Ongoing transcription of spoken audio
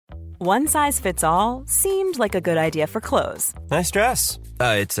One size fits all seemed like a good idea for clothes. Nice dress.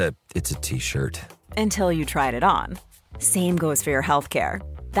 It's a t-shirt. Until you tried it on. Same goes for your healthcare.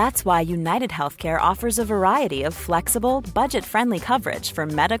 That's why United Healthcare offers a variety of flexible, budget-friendly coverage for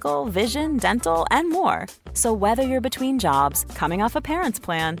medical, vision, dental, and more. So whether you're between jobs, coming off a parent's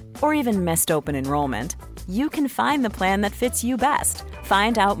plan, or even missed open enrollment, you can find the plan that fits you best.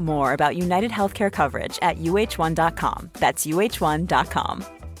 Find out more about United Healthcare coverage at uh1.com. That's uh1.com.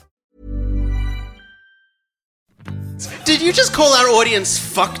 Did you just call our audience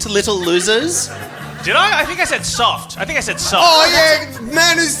fucked little losers? Did I? I think I said soft. Oh, yeah.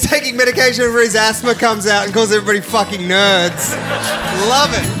 Man who's taking medication for his asthma comes out and calls everybody fucking nerds. Love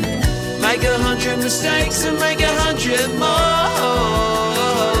it. Make 100 mistakes and make 100 more.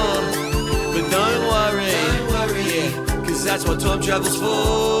 But don't worry, cause that's what time travel's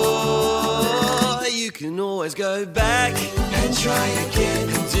for. You can always go back and try again.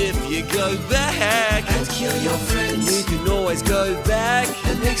 And if you go back and kill your friends, you can always go back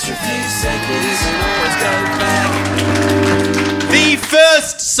an extra few seconds. You can always go back. The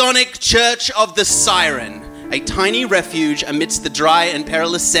first Sonic Church of the Siren, a tiny refuge amidst the dry and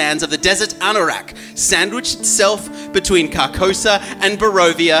perilous sands of the desert Anorak, sandwiched itself between Carcosa and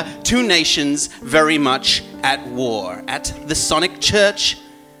Barovia, two nations very much at war. At the Sonic Church,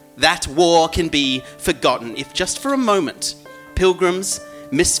 that war can be forgotten if just for a moment pilgrims,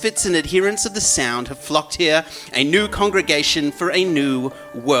 misfits and adherents of the sound have flocked here, a new congregation for a new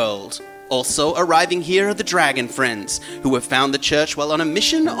world. Also arriving here are the Dragon Friends, who have found the church while on a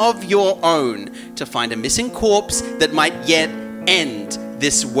mission of your own to find a missing corpse that might yet end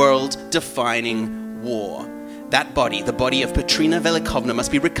this world-defining war. That body, the body of Petrina Velikovna,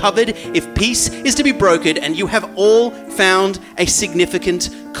 must be recovered if peace is to be brokered, and you have all found a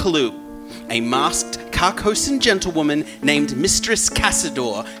significant clue. A masked Carcosan gentlewoman named Mistress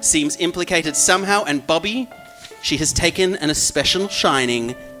Cassador seems implicated somehow, and Bobby, she has taken an especial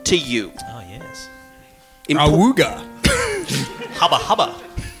shining to you. Oh, yes. Awooga. Hubba hubba.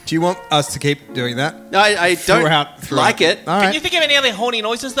 Do you want us to keep doing that? No, I don't Throughout. like it. All right. Can you think of any other horny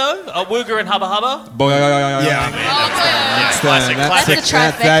noises, though? Wooga and hubba hubba? Yeah. Classic. That's the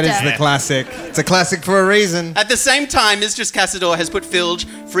trifecta. That is the classic. It's a classic for a reason. At the same time, Mistress Cassador has put Filge,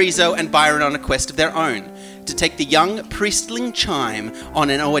 Friezo, and Byron on a quest of their own to take the young priestling Chime on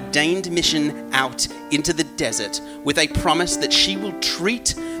an ordained mission out into the desert with a promise that she will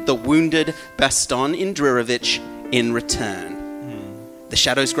treat the wounded Baston Indrirovich in return. The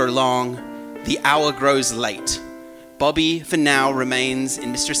shadows grow long, the hour grows late. Bobby, for now, remains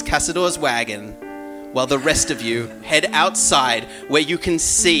in Mistress Cassador's wagon, while the rest of you head outside where you can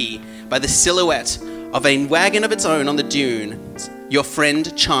see, by the silhouette of a wagon of its own on the dunes, your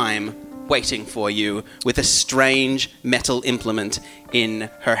friend Chime waiting for you with a strange metal implement in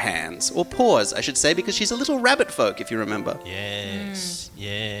her hands. Or paws, I should say, because she's a little rabbit folk, if you remember. Yes.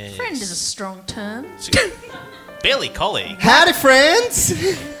 Friend is a strong term. Barely colleague. Howdy, friends.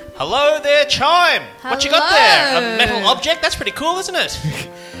 Hello there, Chime. What you got Hello. there? A metal object? That's pretty cool, isn't it?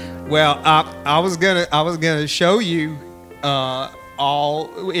 Well, I was gonna show you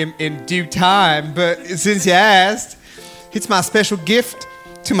all in due time, but since you asked, it's my special gift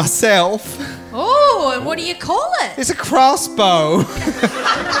to myself. Oh, and what do you call it? It's a crossbow.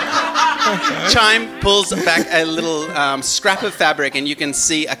 Chime pulls back a little scrap of fabric, and you can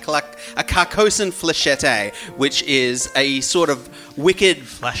see a Carcosan flechette, which is a sort of wicked...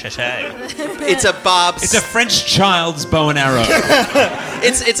 Flechette. It's a barbed... It's a French child's bow and arrow.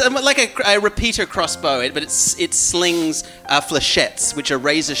 It's like a repeater crossbow, but it slings flechettes, which are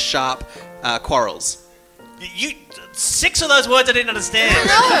razor-sharp quarrels. You 6 of those words I didn't understand.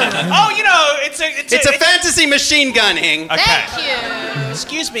 It's a fantasy machine gunning. Okay. Thank you.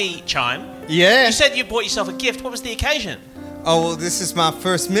 Excuse me, Chime. Yeah. You said you bought yourself a gift. What was the occasion? Oh, well, this is my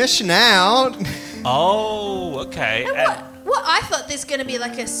first mission out. Oh, okay. And what? I thought this was going to be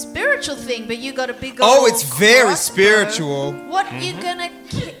like a spiritual thing, but you got a big Oh, old it's very crossbow. spiritual. What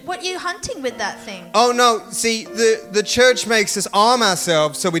you hunting with that thing? Oh, no. See, the church makes us arm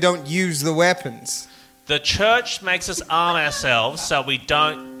ourselves so we don't use the weapons. The church makes us arm ourselves so we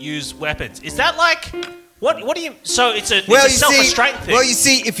don't use weapons. Is that like... What do you... So it's a self-restraint thing. Well, you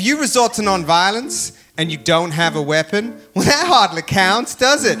see, if you resort to non-violence and you don't have a weapon, well, that hardly counts,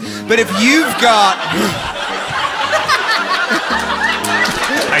 does it? But if you've got...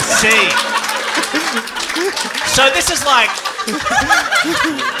 I see. So this is like...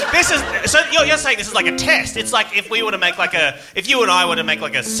 So you're saying this is like a test. It's like if we were to make if you and I were to make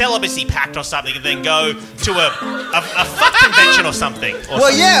like a celibacy pact or something, and then go to a fuck convention or something.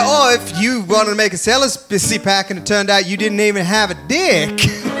 Yeah, or if you wanted to make a celibacy pact and it turned out you didn't even have a dick.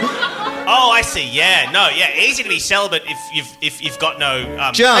 Oh, I see. Yeah, no, yeah, easy to be celibate if you've got no.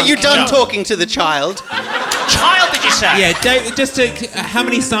 Are you done talking to the child? Child, did you say? Yeah, Dave, just to... how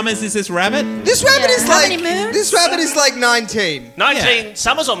many summers is this rabbit? This rabbit is How like many moons? this rabbit is like 19. 19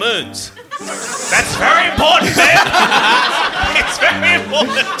 summers or moons? That's very important, man. It's very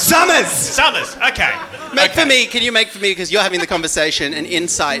important. Summers. Okay. Can you make for me, because you're having the conversation, an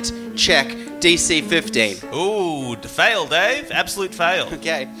insight check, DC 15. Ooh, fail, Dave. Absolute fail.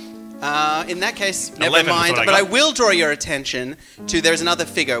 Okay. In that case, never 11 is mind. what I But I got. will draw your attention to there's another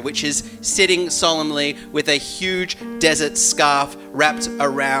figure which is sitting solemnly with a huge desert scarf wrapped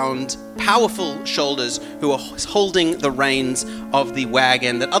around powerful shoulders, who are holding the reins of the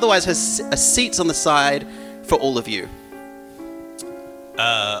wagon that otherwise has seats on the side for all of you.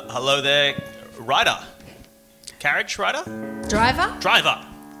 Hello there, rider. Carriage rider? Driver? Driver.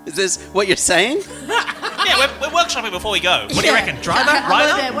 Is this what you're saying? Yeah, we're workshopping before we go. What do you reckon? Driver? Hello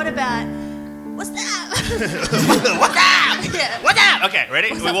Rider? there, what about... What's that? What's that? Yeah. What's that? Okay, ready?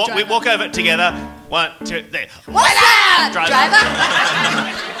 What's We up, walk driver? over together. 1, 2, there. What's that? Driver.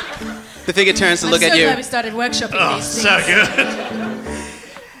 The figure turns to look I'm at so you. glad we started workshopping Oh, these things. so good.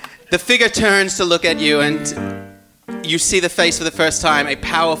 The figure turns to look at you, and you see the face for the first time, a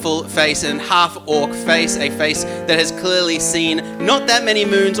powerful face, and half-orc face, a face that has clearly seen not that many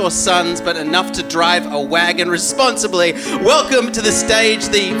moons or suns, but enough to drive a wagon responsibly. Welcome to the stage,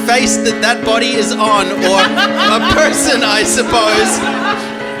 the face that body is on, or a person, I suppose.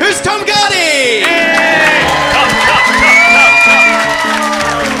 Who's Tom Gardy?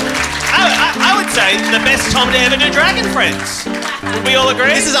 I would say the best Tom to ever do Dragon Friends. Would we all agree?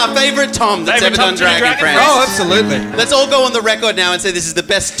 This is our favourite Tom that's Favourite ever Tom done to do Dragon Dragon Friends. Oh, absolutely. Let's all go on the record now and say this is the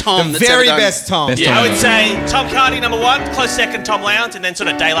best Tom The that's very ever done. best Tom. Best I Tom. would say Tom Cardy number 1, close second Tom Lowndes, and then sort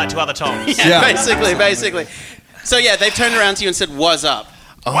of daylight to other Toms. Yeah, Yeah. basically. So yeah, they've turned around to you and said, "What's up?"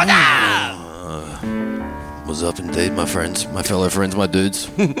 What up? What's up, indeed, my friends, my fellow friends, my dudes.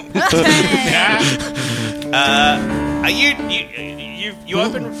 Are you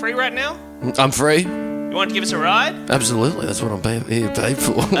open free right now? I'm free. You want to give us a ride? Absolutely, that's what I'm here paid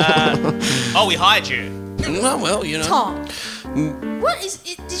for. Oh, we hired you. Well, you know. Tom, what is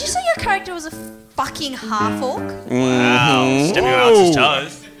it? Did you say your character was a fucking half-orc? Wow. Stepping on Alex's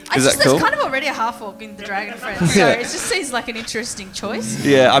toes. Is that There's cool? kind of already a half-orc in the Dragon Friends, so it just seems like an interesting choice.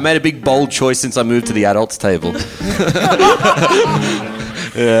 Yeah, I made a big bold choice since I moved to the adults table.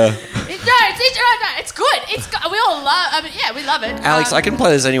 Yeah. It's good. We all love. I mean, yeah, we love it. Alex, I can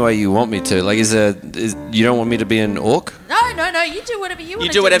play this any way you want me to. Like, you don't want me to be an orc? No. You do whatever you want.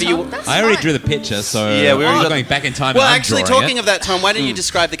 You do whatever you- That's I already fine. drew the picture, so Yeah, we already I'm got- going back in time Well, and actually, undrawing talking it. of that, Tom, why don't you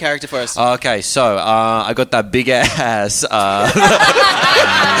describe the character for us? Okay, so I got that big ass. I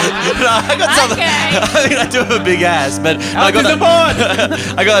got something. Okay. I mean, I do have a big ass, but I got Alex is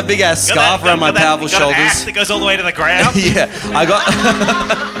that. I got that big ass scarf around my powerful got an ass shoulders. that goes all the way to the ground. Yeah, I got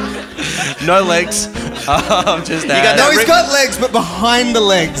no legs. Just got ass. No, he's got legs, but behind the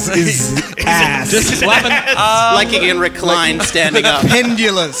legs is ass. Just slapping. Like he can recline standing up.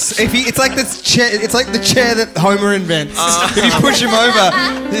 Pendulous. It's like this chair. It's like the chair that Homer invents. If you push him over,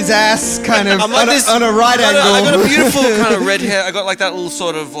 his ass kind of I'm like this- on a right angle. I got a beautiful kind of red hair. I got like that little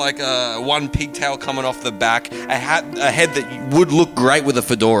sort of like one pigtail coming off the back. A head that would look great with a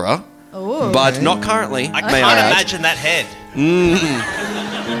fedora, but not currently. I may can't I add. imagine that head.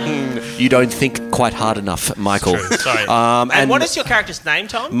 You don't think quite hard enough, Michael. True. Sorry. And what is your character's name,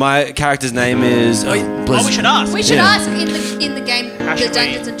 Tom? my character's name is? Oh, we should ask. We should Yeah. ask in the game, How the should we-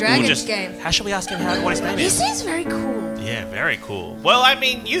 Dungeons and Dragons we'll just- game. How should we ask him what his name He is? seems very cool. Yeah, very cool. Well, I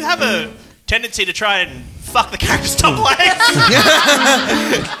mean, you have a tendency to try and fuck the character's top legs.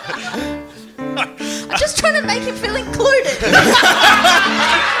 I'm just trying to make him feel included.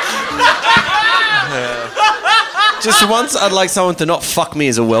 Just once, I'd like someone to not fuck me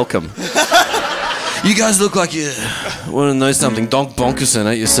as a welcome. You guys look like you want to know something. Donk Bonkerson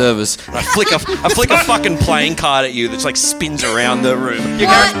at your service. And I flick a fucking playing card at you that's like spins around the room.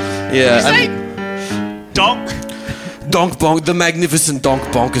 What? Yeah. Say, Donk. Donk Bonk, the magnificent Donk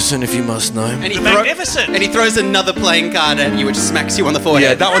Bonkerson, if you must know. And he The magnificent. And he throws another playing card at you, which smacks you on the Yeah,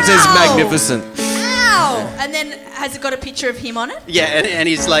 forehead. that one says Ow. magnificent. Ow! And then has it got a picture of him on it? Yeah, and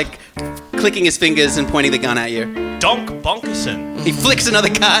he's like clicking his fingers and pointing the gun at you. Donk Bonkerson. He flicks another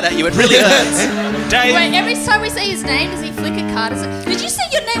card at you. It really hurts. Dave. Wait, every time we say his name, does he flick a card? Did you say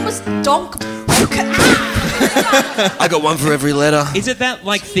your name was Donk? I got one for every letter. Is it that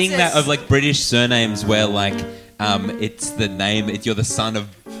like thing that of like British surnames where like it's the name, you're the son of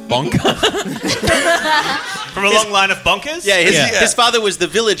Bonker? From a long line of bonkers? Yeah, Yeah. his father was the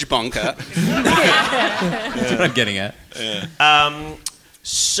village bonker. That's what I'm getting at.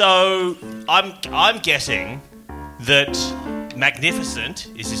 So I'm guessing that Magnificent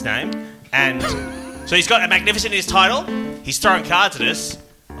is his name, and so he's got a Magnificent in his title. He's throwing cards at us.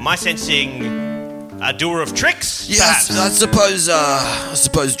 Am I sensing a doer of tricks? Yes, perhaps? I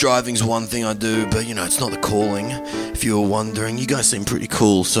suppose driving's one thing I do, but it's not the calling. If you were wondering, you guys seem pretty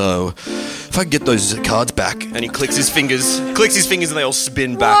cool, so if I can get those cards back. And he clicks his fingers, and they all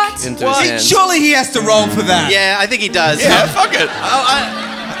spin back into his hands. Surely he has to roll for that. Yeah, I think he does. Yeah, fuck it.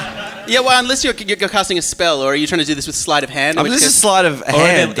 Unless you're casting a spell, or are you trying to do this with sleight of hand? I mean, this is sleight of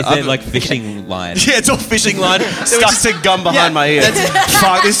hand. Is there like fishing line? Yeah, it's all fishing line. Stuck a gun behind my ear.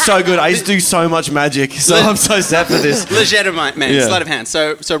 Fuck, this is so good. I used to do so much magic, so I'm so sad for this. Legitimate, man. Yeah. Sleight of hand.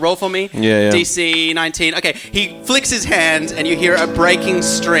 So roll for me. Yeah. DC 19. Okay, he flicks his hand, and you hear a breaking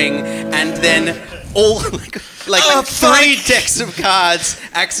string, and then all like 3 decks of cards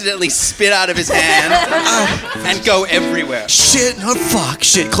accidentally spit out of his hand and go everywhere. Shit, oh fuck,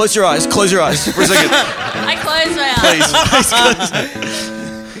 shit. Close your eyes for a second. I close my eyes.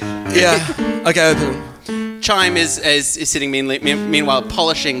 Please. Yeah. Okay, open them. Chime is sitting meanwhile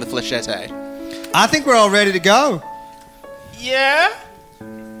polishing the flechette. I think we're all ready to go. Yeah.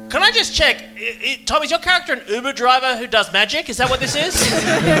 Can I just check? Tom, is your character an Uber driver who does magic? Is that what this is?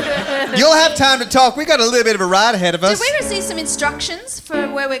 You'll have time to talk. We got a little bit of a ride ahead of us. Did we receive some instructions for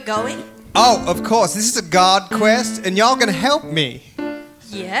where we're going? Oh, of course. This is a God quest, and y'all gonna help me.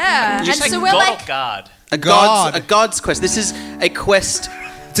 Yeah. You And say so we're God like, or guard? A god's quest. This is a quest.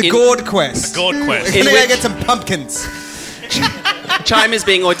 It's a gourd quest. A gourd quest. We're In gonna which- get some pumpkins. Chime is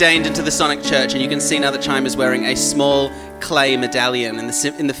being ordained into the Sonic Church, and you can see now that Chime is wearing a small clay medallion in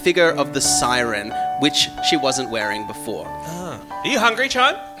the figure of the siren, which she wasn't wearing before. Are you hungry,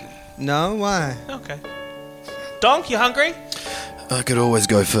 Chime? No, why? Okay. Donk, you hungry? I could always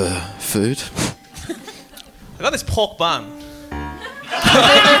go for food. I got this pork bun.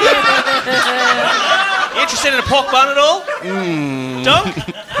 You interested in a pork bun at all? Donk?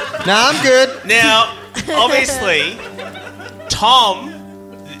 Nah, I'm good. Now, obviously, Tom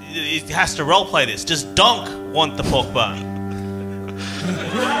has to roleplay this. Does Donk want the pork bun?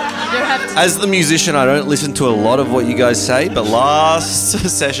 As the musician, I don't listen to a lot of what you guys say, but last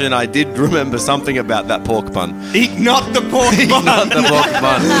session I did remember something about that pork bun. Eat not the pork bun. Not the pork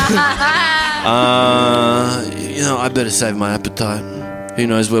bun. I better save my appetite. Who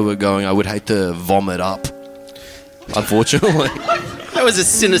knows where we're going? I would hate to vomit up. Unfortunately. That was a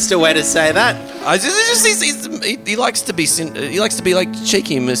sinister way to say that. He likes to be like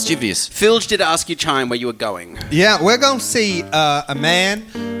cheeky and mischievous. Filge did ask you, Chime, where you were going. Yeah, we're gonna see a man.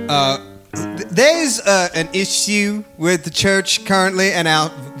 There's an issue with the church currently, and our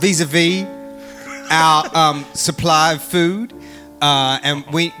vis-a-vis our supply of food, and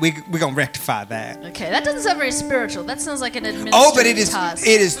we're gonna rectify that. okay, that doesn't sound very spiritual. That sounds like an administrative Oh, but it task.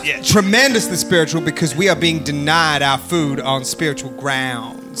 is tremendously spiritual because we are being denied our food on spiritual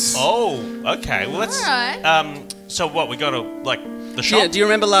grounds. Oh, okay. Well, let's. All right. So what? We go to the shop. Yeah, do you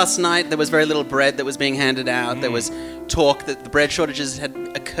remember last night there was very little bread that was being handed out? There was talk that the bread shortages had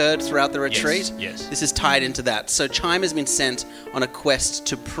occurred throughout the retreat. Yes. This is tied into that. So Chime has been sent on a quest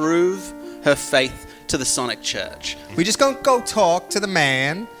to prove her faith to the Sonic Church. We're just gonna go talk to the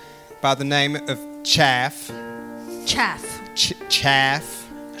man by the name of Chaff. Chaff. Chaff.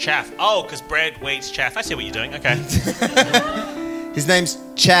 Chaff. Oh, because bread, wheat, chaff. I see what you're doing. Okay. His name's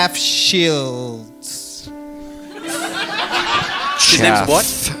Chaff Shields. His name's what?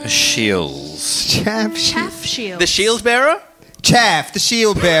 Shields. Chaff. Chaff shield. The shield bearer? Chaff, the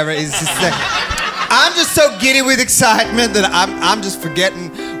shield bearer, is his name. I'm just so giddy with excitement that I'm just forgetting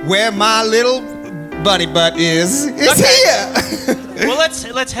where my little bunny butt is. It's here. Well,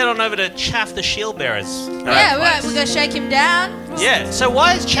 let's head on over to Chaff the Shield Bearer's. Yeah, we're gonna shake him down. Yeah. So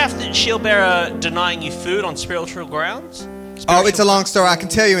why is Chaff the Shield Bearer denying you food on spiritual grounds? Oh, it's a long story. I can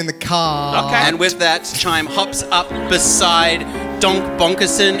tell you in the car. Okay. And with that, Chime hops up beside Donk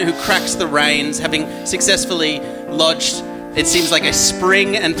Bonkerson, who cracks the reins, having successfully lodged, it seems like, a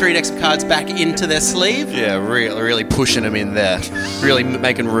spring and 3 decks of cards back into their sleeve. Yeah, really pushing him in there. Really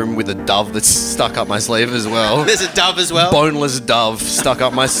making room with a dove that's stuck up my sleeve as well. There's a dove as well. Boneless dove stuck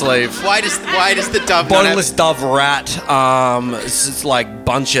up my sleeve. Why does the dove not have- Boneless dove rat. It's like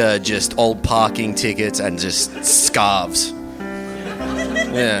bunch of just old parking tickets and just scarves.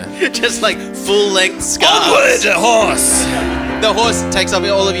 Yeah. Just like full-length scarves. Onward, horse! The horse takes off.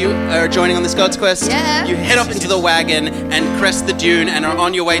 All of you are joining on this God's Quest. Yeah. You head up into the wagon and crest the dune and are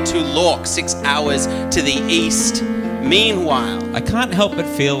on your way to Lork, 6 hours to the east. Meanwhile, I can't help but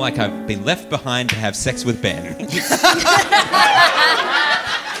feel like I've been left behind to have sex with Ben.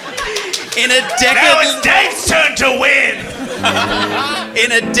 in a decade... Now it's Dave's turn to win!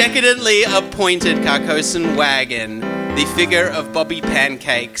 In a decadently appointed Carcosan wagon, the figure of Bobby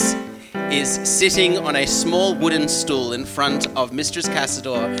Pancakes is sitting on a small wooden stool in front of Mistress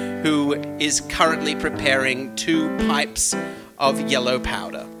Cassador, who is currently preparing 2 pipes of yellow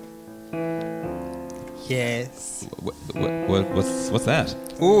powder. Yes. What's that?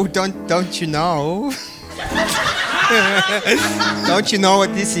 Oh, don't you know? Don't you know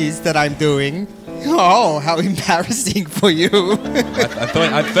what this is that I'm doing? Oh, how embarrassing for you. I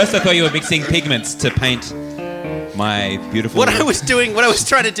thought you were mixing pigments to paint my beautiful... What I was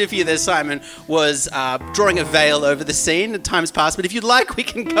trying to do for you there, Simon, was drawing a veil over the scene at times past, but if you'd like, we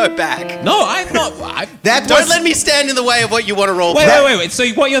can go back. No, I'm not... Don't let me stand in the way of what you want to roll. Wait. So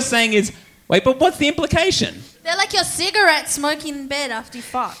what you're saying is... Wait, but what's the implication? They're like your cigarette smoking in bed after you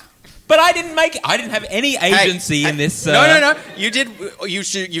fuck. But I didn't have any agency in this... No. You did...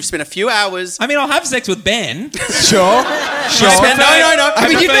 You've spent a few hours... I mean, I'll have sex with Ben. Sure. No. I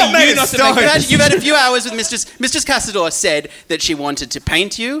mean, you've had a few hours with Mistress Cassador said that she wanted to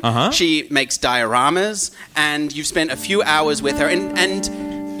paint you. Uh-huh. She makes dioramas, and you've spent a few hours with her, and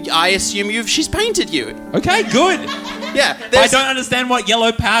I assume she's painted you. Okay, good. Yeah. I don't understand what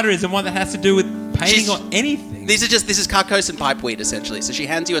yellow powder is and what that has to do with painting or anything. This is Carcosan pipe weed, essentially. So she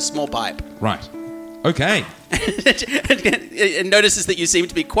hands you a small pipe. Right. Okay. and notices that you seem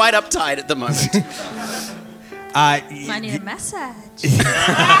to be quite uptight at the moment. I need a massage.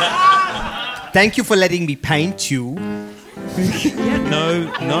 Thank you for letting me paint you.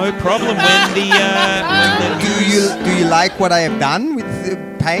 No problem. When Do you like what I have done with the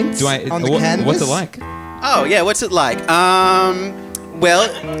paint on the canvas? What's it like? Oh, yeah, what's it like? Well,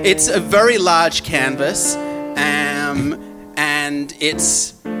 it's a very large canvas, and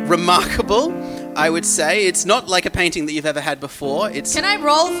it's remarkable, I would say. It's not like a painting that you've ever had before. Can I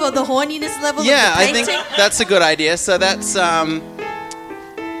roll for the horniness level of the I painting? think that's a good idea. So that's...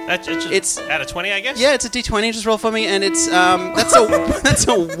 It's out of 20, I guess? Yeah, it's a D20. Just roll for me, and it's... that's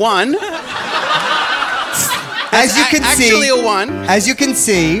a 1. As you can see... Actually a 1. As you can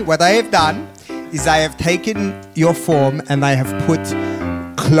see, what I have done is I have taken your form and I have put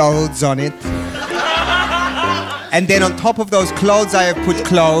clothes on it. And then on top of those clothes, I have put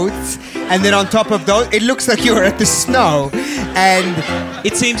clothes. And then on top of those, it looks like you're at the snow. And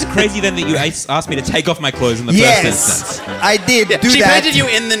it seems crazy then that you asked me to take off my clothes in the first instance. I did do she that. She painted you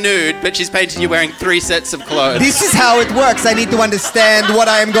in the nude, but she's painted you wearing 3 sets of clothes. This is how it works. I need to understand what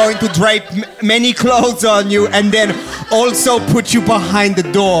I am going to drape many clothes on you and then also put you behind the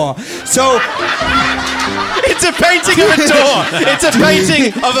door. So... It's a painting of a door. It's a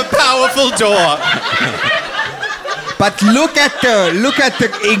painting of a powerful door. But look at the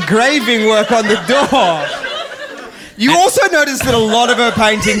engraving work on the door. You also notice that a lot of her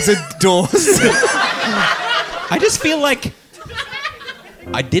paintings are doors. I just feel like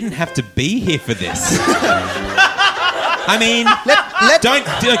I didn't have to be here for this. I mean,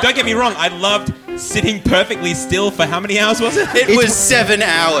 don't get me wrong. I loved sitting perfectly still for how many hours was it? It was 7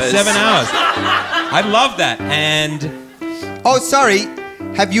 hours. 7 hours. I love that. And oh, sorry.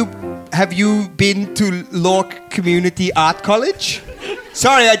 Have you been to Lork Community Art College?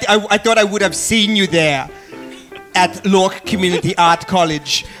 Sorry, I thought I would have seen you there at Lork Community Art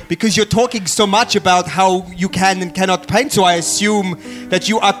College because you're talking so much about how you can and cannot paint, so I assume that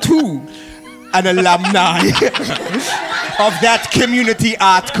you are too an alumni of that community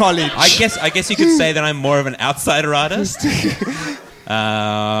art college. I guess you could say that I'm more of an outsider artist.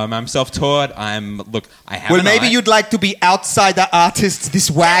 I'm self-taught. I have. Well, maybe you'd like to be outsider artist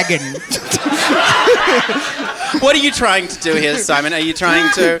this wagon. What are you trying to do here, Simon? Are you trying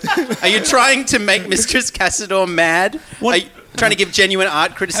to make Mistress Cassador mad? What? Are you trying to give genuine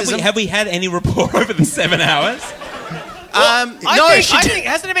art criticism? Have we had any rapport over the 7 hours? I think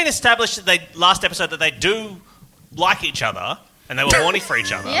hasn't it been established that last episode that they do like each other and they were horny for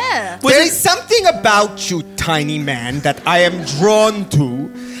each other? Yeah. There is something about you, tiny man, that I am drawn to,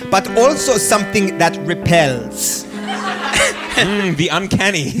 but also something that repels. The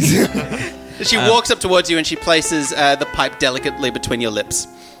uncanny. She walks up towards you and she places the pipe delicately between your lips.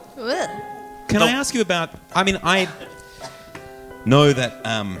 Ugh. Can I ask you about... I mean, I know that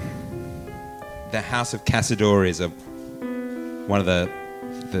the House of Cassador is one of the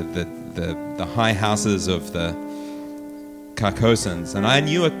high houses of the Carcosans, and I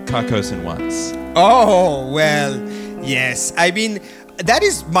knew a Carcosan once. Oh, well, yes. I mean, that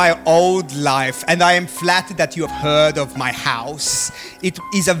is my old life, and I am flattered that you have heard of my house. It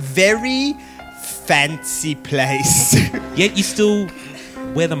is a very fancy place. Yet you still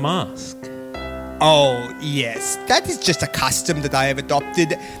wear the mask. Oh, yes. That is just a custom that I have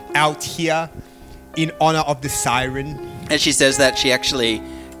adopted out here in honor of the siren. As she says that, she actually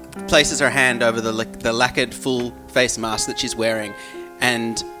places her hand over the lacquered full face mask that she's wearing,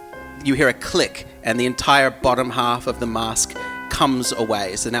 and you hear a click, and the entire bottom half of the mask comes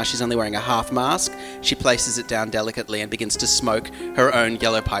away. So now she's only wearing a half mask. She places it down delicately and begins to smoke her own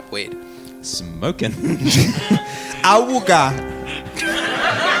yellow pipe weed. Smoking. Auga.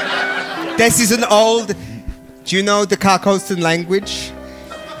 This is an old... Do you know the Carcosan language?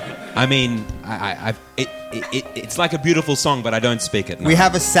 I mean, it's like a beautiful song, but I don't speak it. No. We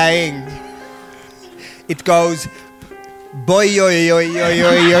have a saying. It goes... Boy, yo, yo, yo,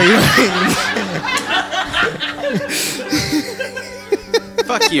 yo, yo, yo.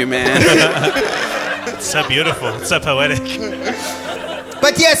 Fuck you, man. It's so beautiful. It's so poetic.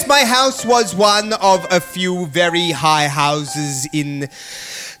 But yes, my house was one of a few very high houses in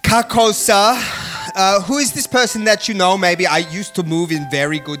Carcosa. Who is this person that you know? Maybe I used to move in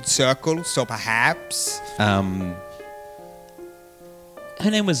very good circles, so perhaps. Her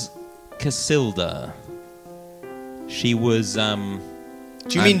name was Casilda. She was, Do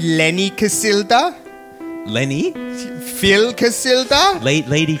you mean Lenny Casilda? Lenny? Phil Casilda?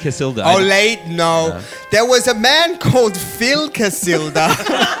 Lady Casilda. Oh, no. There was a man called Phil Casilda.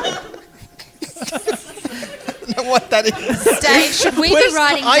 I don't know what that is. Dave, should we be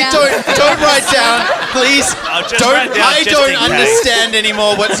writing down? Don't write down, please. I don't understand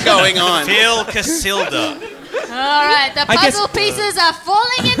anymore what's going on. Phil Casilda. All right, the puzzle pieces are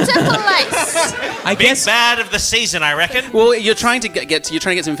falling into place. I guess bad of the season, I reckon. Well, you're trying to get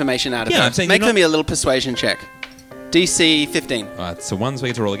some information out of I'm her. saying Make me a little persuasion check. DC 15. All right, so one, so we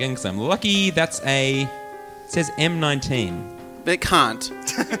get to roll again because I'm lucky. That's it says M19. But it can't.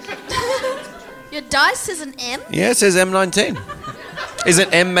 Your dice is an M? Yeah, it says M19.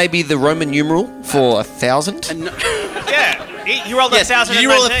 Isn't M maybe the Roman numeral for 1,000? Yeah, you rolled 1,019. You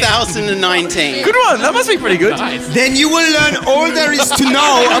roll 1,019. Good one. That must be pretty good. Nice. Then you will learn all there is to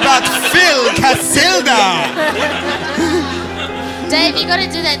know about Phil Casilda. Dave, you got to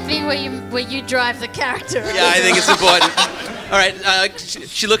do that thing where you drive the character. Yeah, I think it's important. All right,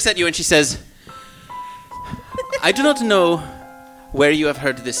 she looks at you and she says, I do not know where you have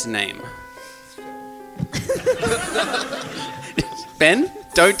heard this name. Ben,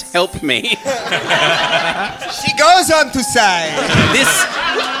 don't help me. She goes on to say,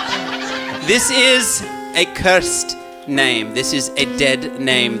 This is a cursed name. This is a dead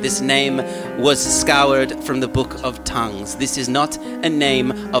name. This name was scoured from the Book of Tongues. This is not a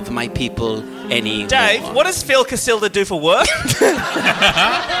name of my people anymore. Dave, what does Phil Casilda do for work?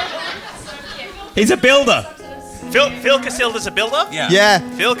 He's a builder. Phil Casilda's a builder? Yeah.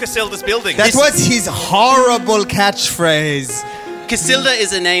 Phil Casilda's building. That was his horrible catchphrase. Casilda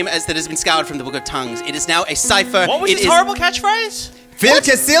is a name that has been scoured from the Book of Tongues. It is now a cipher. What was his horrible catchphrase? Phil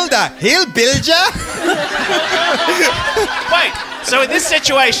Casilda, he'll build ya. Wait, so in this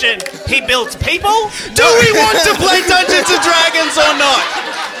situation, he builds people? Do we want to play Dungeons & Dragons or not?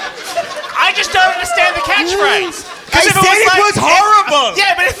 I just don't understand the catchphrase. I said it was horrible.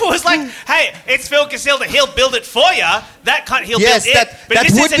 Yeah, but if it was like, hey, it's Phil Casilda, he'll build it for you, he'll yes, build it.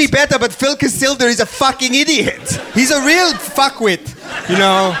 That would be better, but Phil Casilda is a fucking idiot. He's a real fuckwit, you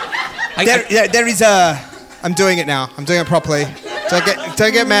know. There is a... I'm doing it now. I'm doing it properly.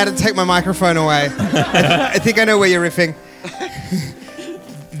 Don't get mad and take my microphone away. I think I know where you're riffing.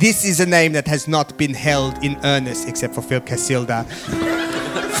 This is a name that has not been held in earnest, except for Phil Casilda,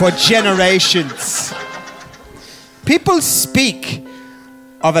 for generations. People speak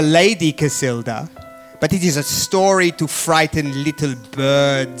of a Lady Casilda, but it is a story to frighten little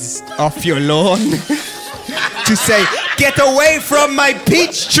birds off your lawn. To say, get away from my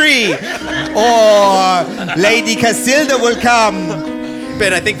peach tree, or Lady Casilda will come.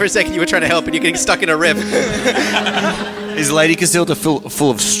 Ben, I think for a second you were trying to help and you're getting stuck in a riff. Is Lady Casilda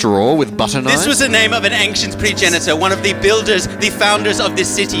full of straw with butter knives? This was the name of an ancient progenitor, one of the builders, the founders of this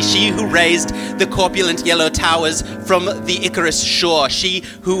city. She who raised the corpulent yellow towers from the Icarus shore. She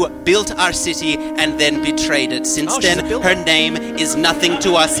who built our city and then betrayed it. Since then, her name is nothing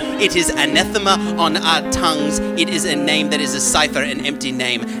to us. It is anathema on our tongues. It is a name that is a cipher, an empty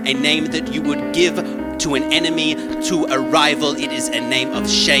name. A name that you would give to an enemy, to a rival. It is a name of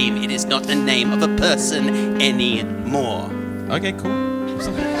shame. It is not a name of a person anymore. Okay, cool.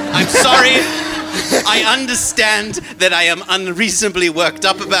 I'm sorry. I understand that I am unreasonably worked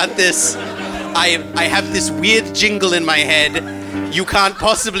up about this. I have this weird jingle in my head. You can't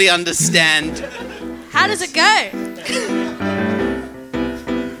possibly understand. How does it go?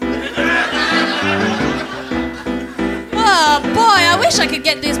 Oh boy, I wish I could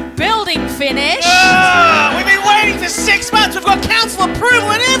get this building finished. We've been waiting for 6 months. We've got council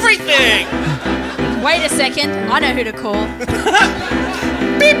approval and everything. Wait a second. I know who to call.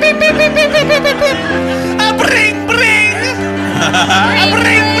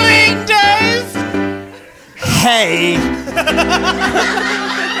 Bring, Dave. Hey,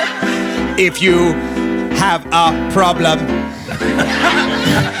 if you have a problem,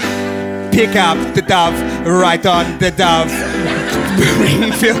 pick up the dove, write on the dove.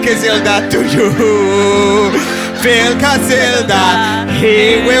 Bring Phil Casilda to you. Phil Casilda,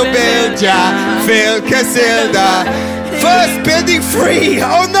 he will build ya. Phil Casilda, first building free.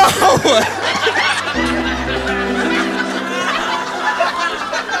 Oh no!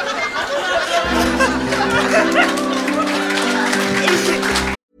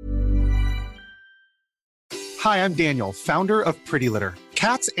 Hi, I'm Daniel, founder of Pretty Litter.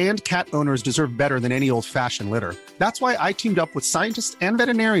 Cats and cat owners deserve better than any old-fashioned litter. That's why I teamed up with scientists and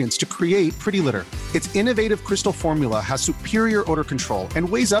veterinarians to create Pretty Litter. Its innovative crystal formula has superior odor control and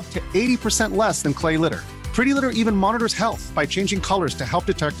weighs up to 80% less than clay litter. Pretty Litter even monitors health by changing colors to help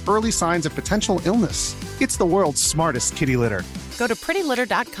detect early signs of potential illness. It's the world's smartest kitty litter. Go to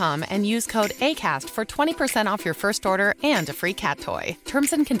prettylitter.com and use code ACAST for 20% off your first order and a free cat toy.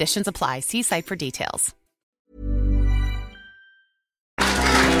 Terms and conditions apply. See site for details.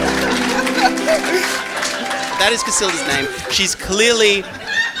 That is Casilda's name. She's clearly...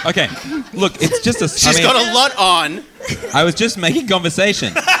 Okay, look, it's just a... She's got a lot on. I was just making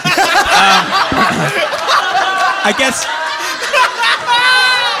conversation. I guess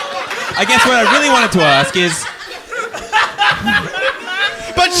what I really wanted to ask is...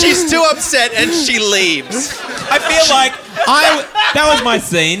 But she's too upset and she leaves. I feel like that was my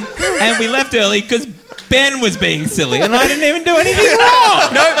scene, and we left early because Ben was being silly, and I didn't even do anything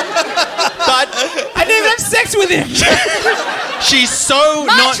wrong. No, but I didn't even have sex with him. She's so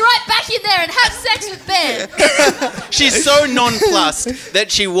March right back in there and have sex with Ben. She's so nonplussed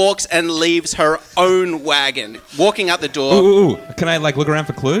that she walks and leaves her own wagon, walking out the door. Ooh. Can I look around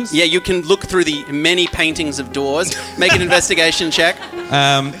for clues? Yeah, you can look through the many paintings of doors. Make an investigation check.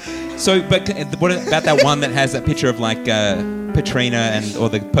 But what about that one that has that picture of Petrina or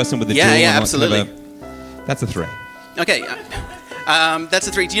the person with the jewel? Yeah, absolutely. That's a 3. Okay, that's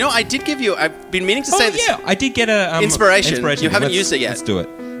a 3. Do you know, I did give you... I've been meaning to say this. Yeah, I did get a... inspiration. You haven't used it yet. Let's do it.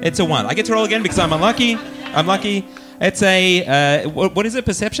 It's a 1. I get to roll again because I'm unlucky. I'm lucky. It's a... what is it?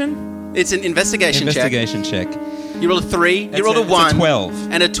 Perception? It's an investigation check. You roll a 3. You roll a 1. It's a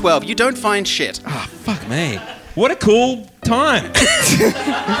 12. And a 12. You don't find shit. Oh, fuck me. What a cool time.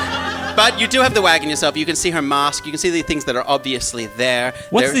 But you do have the wagon yourself. You can see her mask. You can see the things that are obviously there.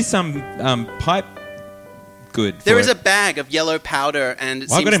 What's this pipe... Good. There is a bag of yellow powder, and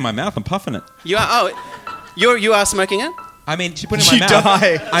I've got it in my mouth. I'm puffing it. You are. Oh, you are smoking it. I mean, she put it in my mouth.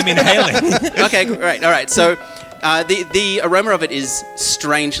 Die. I'm inhaling. Okay, right, all right. So, the aroma of it is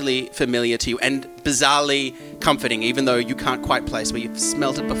strangely familiar to you and bizarrely comforting, even though you can't quite place where you've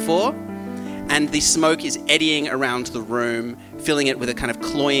smelt it before. And the smoke is eddying around the room, filling it with a kind of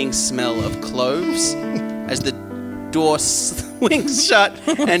cloying smell of cloves as the door swings shut.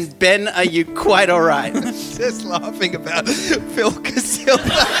 And Ben, are you quite all right? Just laughing about Phil Casilda.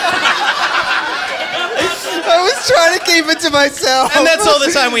 I was trying to keep it to myself. And that's all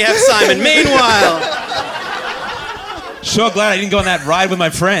the time we have, Simon. Meanwhile... Sure glad I didn't go on that ride with my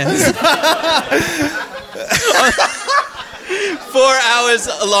friends. 4 hours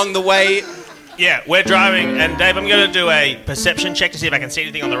along the way... Yeah, we're driving, and Dave, I'm going to do a perception check to see if I can see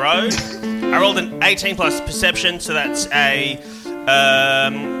anything on the road. I rolled an 18 plus perception, so that's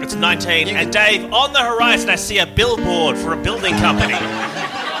it's 19. And Dave, on the horizon, I see a billboard for a building company.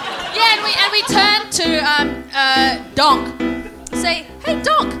 Yeah, and we turn to Donk. Say, hey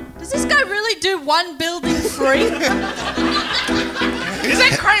Donk, does this guy really do one building free? Is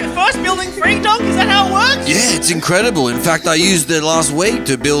that great? First building free, Donk? Is that how it works? Yeah, it's incredible. In fact, I used it last week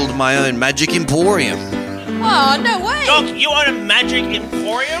to build my own magic emporium. Oh, no way. Donk, you own a magic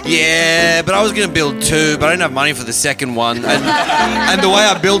emporium? Yeah, but I was going to build 2, but I didn't have money for the second one. And the way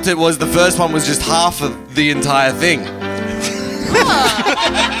I built it was the first one was just half of the entire thing.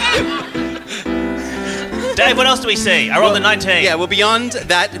 Dave, what else do we see? I rolled a 19. Yeah, well, beyond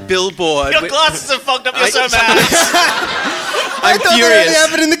that billboard... Your glasses are fogged up, you're so mad. I'm furious. That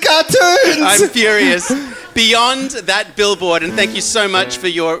happened in the cartoons. I'm furious. Beyond that billboard, and thank you so much for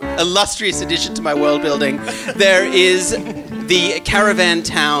your illustrious addition to my world building, there is the caravan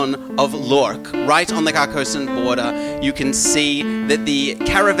town of Lork, right on the Carcosan border. You can see that the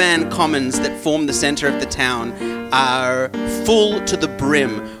caravan commons that form the center of the town are full to the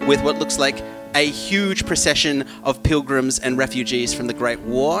brim with what looks like a huge procession of pilgrims and refugees from the Great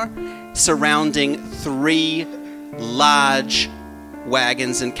War, surrounding 3 large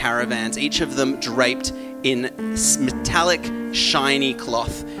wagons and caravans, each of them draped in metallic, shiny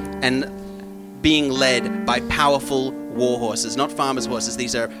cloth and being led by powerful war horses, not farmers' horses.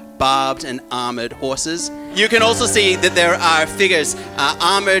 These are barbed and armored horses. You can also see that there are figures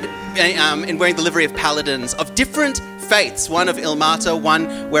armored and wearing the livery of paladins of different faiths. One of Ilmata,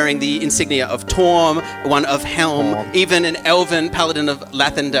 one wearing the insignia of Torm, one of Helm, even an elven paladin of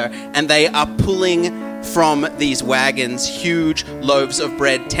Lathander. And they are pulling from these wagons huge loaves of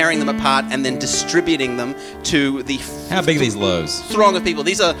bread, tearing them apart and then distributing them to the How big are these loaves? Throng of people.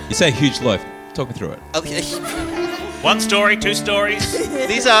 These are... You say a huge loaf. Talk me through it. Okay. 1 story, 2 stories.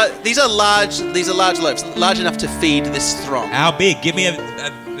 These are large loaves, large enough to feed this throng. How big? Give me a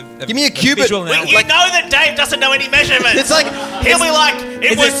cubit. You know that Dave doesn't know any measurements. It's like he'll be like,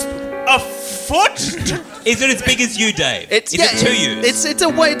 it was a foot. Is it as big as you, Dave? Is it 2 years? It's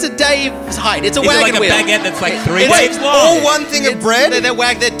a Dave's height. It's a Is wagon it like wheel. a baguette that's like 3 It's days long? All one thing of bread?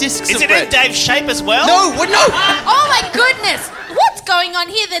 They're discs Is of it bread. in Dave's shape as well? No, no. Oh my goodness! What's going on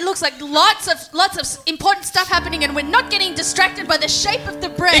here? There looks like lots of important stuff happening, and we're not getting distracted by the shape of the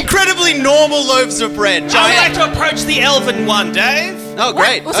bread. Incredibly normal loaves of bread. I would Giant. like to approach the elven one, Dave. Oh,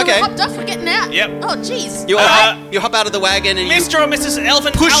 great. What? So Okay. we hopped off. We're getting out. Yep. Oh, jeez. You hop out of the wagon and Mr. or Mrs.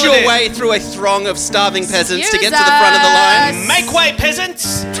 Elven you push Paladin. your way through a throng of starving peasants to get to Excuse the front of the line. us. Make way,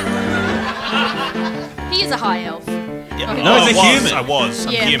 peasants. He is a high elf. Yeah. Okay. No, he's a I was. human. I was.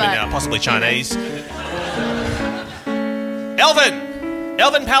 I'm Yeah, human but- now, possibly Chinese.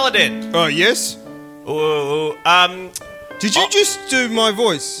 Elven Paladin. Oh, yes? Ooh, Did you just do my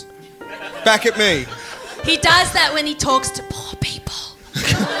voice? Back at me. He does that when he talks to poor people.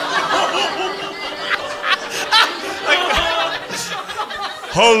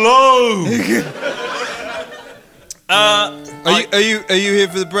 hello. Are you here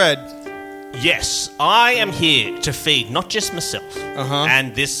for the bread? Yes, I am here to feed not just myself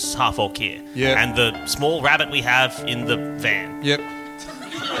and this half-orc here, Yeah. and the small rabbit we have in the van, Yep.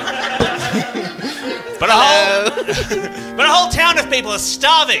 but a whole town of people are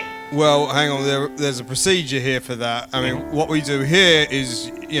starving. Well, hang on. There's a procedure here for that. I mean, what we do here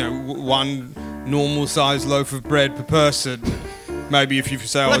is, one normal-sized loaf of bread per person. Maybe if you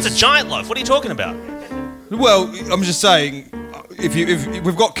say, Well, that's a giant loaf. What are you talking about? Well, I'm just saying, if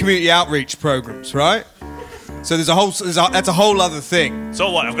we've got community outreach programs, right? So that's a whole other thing.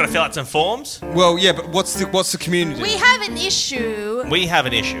 So what? I've got to fill out some forms. Well, yeah, but what's the community? We have an issue We have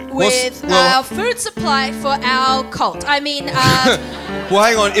an issue. with our food supply for our cult. I mean, Well,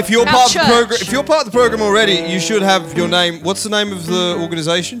 hang on. If you're Our part of the church. program, if you're part of the program already, you should have your name. What's the name of the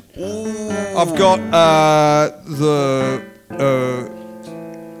organization? I've got the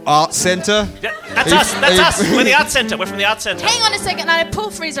Art Center. Yeah, that's Are you- us. That's are you- us. We're the art center. We're from the art center. hang on a second. And I pull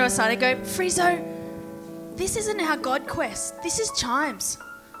Friezo aside. I go, Friezo, this isn't our God quest. This is Chimes.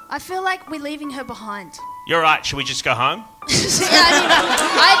 I feel like we're leaving her behind. You're right. Should we just go home?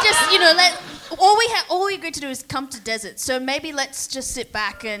 I just, all we agreed to do is come to desert. So maybe let's just sit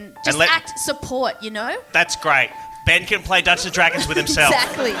back and just act support, That's great. Ben can play Dungeons and Dragons with himself.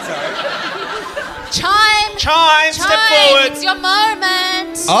 Exactly. Chime, step forward. It's your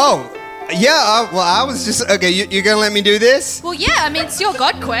moment. Oh, yeah. I was just okay. You're gonna let me do this? Well, yeah. I mean, it's your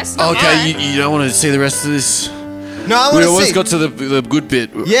God quest. Not Okay, mine. you don't want to see the rest of this? No, I We want to almost see. got to the good bit.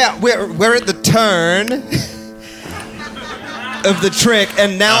 Yeah, we're at the turn of the trick,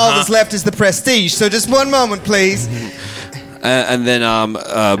 and now all that's left is the prestige. So just one moment, please. And then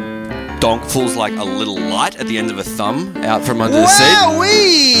Donk pulls like a little light at the end of a thumb out from under the seat.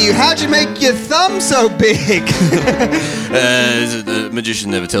 Wowee! How'd you make your thumb so big? The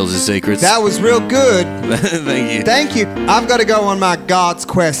magician never tells his secrets. That was real good. Thank you. Thank you. I've got to go on my God's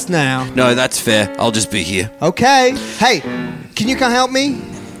quest now. No, that's fair. I'll just be here. Okay. Hey, can you come help me?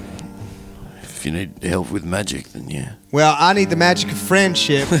 If you need help with magic, then yeah. Well, I need the magic of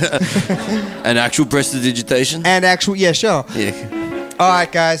friendship. And actual prestidigitation? And actual, yeah, sure. Yeah. All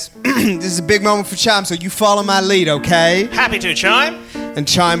right, guys. This is a big moment for Chime, so you follow my lead, okay? Happy to, Chime. And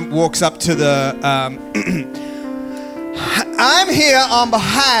Chime walks up to the... I'm here on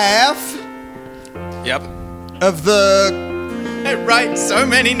behalf Yep. of the... I write so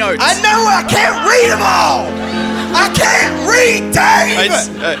many notes. I know I can't read them all! I can't read, Dave!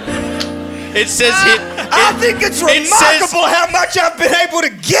 It says here... I think it's remarkable how much I've been able to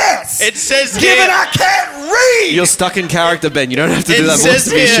guess! It says Given here... I can't read! You're stuck in character, Ben. You don't have to do It that voice says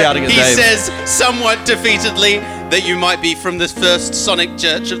to be here, shouting at he Dave. says somewhat defeatedly that you might be from the First Sonic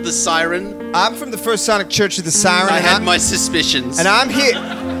Church of the Siren. I'm from the First Sonic Church of the Siren. I and had I'm- my suspicions. And I'm here.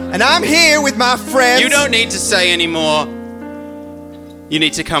 And I'm here with my friends. You don't need to say anymore. You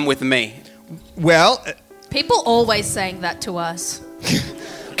need to come with me. Well, People always saying that to us.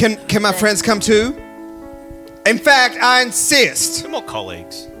 Can my friends come too? In fact, I insist. We're more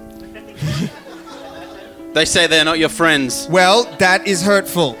colleagues. They say they're not your friends. Well, that is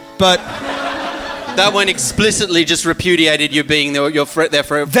hurtful, but that one explicitly just repudiated you being their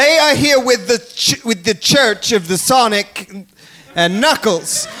friend. They are here with the Church of the Sonic and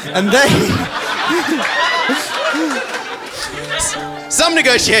Knuckles, and they. Some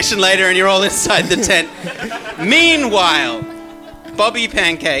negotiation later, and you're all inside the tent. Meanwhile, Bobby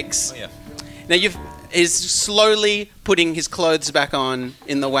Pancakes. Oh, yeah. Now is slowly putting his clothes back on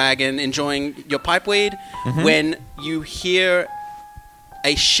in the wagon, enjoying your pipeweed, when you hear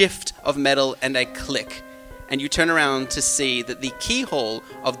a shift of metal and a click, and you turn around to see that the keyhole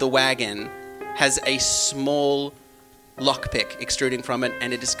of the wagon has a small lockpick extruding from it,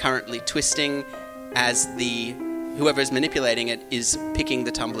 and it is currently twisting as whoever is manipulating it is picking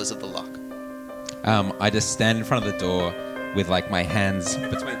the tumblers of the lock. I just stand in front of the door with like my hands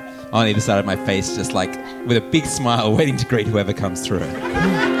on either side of my face, just like with a big smile, waiting to greet whoever comes through.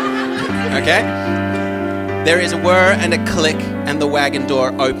 Okay. There is a whir and a click, and the wagon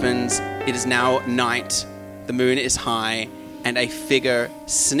door opens. It is now night. The moon is high, and a figure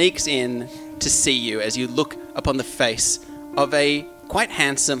sneaks in to see you as you look upon the face of a quite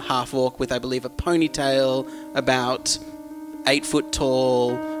handsome half-orc with, I believe, a ponytail, about 8 foot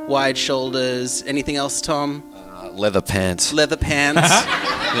tall, wide shoulders. Anything else, Tom? Leather pants. Leather pants.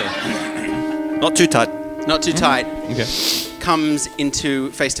 Yeah. Not too tight. Not too tight. Okay. Comes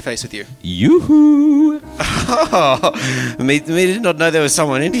into face-to-face with you. Yoo-hoo! Oh, me did not know there was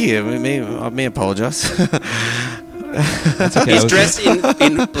someone in here. Me apologise. Okay, He's dressed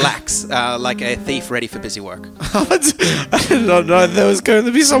in blacks, like a thief ready for busy work. I did not know there was going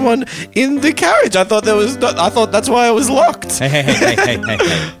to be someone in the carriage. I thought I thought that's why it was locked. Hey.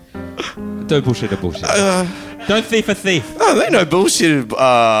 Don't bullshit. Don't thief a thief. Oh, they know bullshit.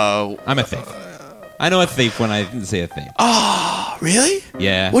 I'm a thief. I know a thief when I see a thief. Oh, really?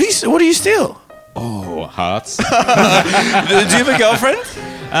 Yeah. What do you steal? Oh, hearts. Do you have a girlfriend?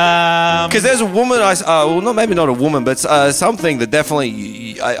 Because there's a woman, maybe not a woman, but something that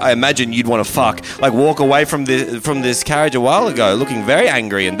definitely, I imagine you'd want to fuck. Like walk away from this carriage a while ago, looking very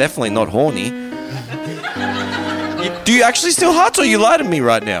angry and definitely not horny. Do you actually steal hearts, or you lie to me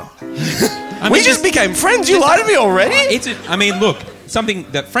right now? We just became friends. You lied to me already? Look, something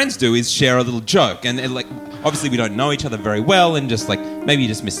that friends do is share a little joke, and like obviously we don't know each other very well, and just like maybe you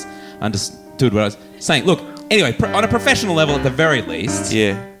just misunderstood what I was saying. Look. Anyway, on a professional level at the very least.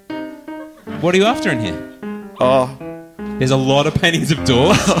 Yeah. What are you after in here? Oh. There's a lot of paintings of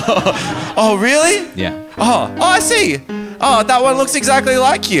doors. Oh, really? Yeah. Oh, I see. Oh, that one looks exactly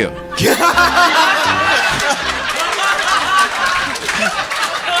like you.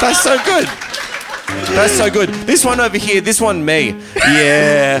 That's so good. That's so good. This one over here, this one me.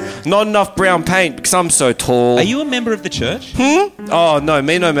 Yeah. Not enough brown paint because I'm so tall. Are you a member of the church? Oh, no,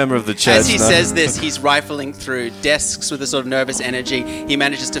 me no member of the church. As he says this, he's rifling through desks with a sort of nervous energy. He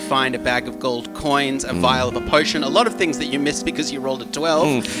manages to find a bag of gold coins, a vial of a potion, a lot of things that you missed because you rolled a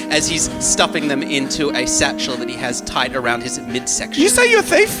 12, as he's stuffing them into a satchel that he has tight around his midsection. You say you're a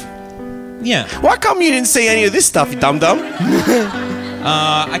thief? Yeah. Why come you didn't see any of this stuff, you dum-dum?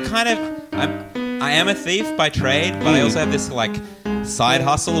 I am a thief by trade, but I also have this like side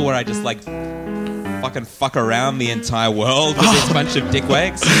hustle where I just like fucking fuck around the entire world with this bunch of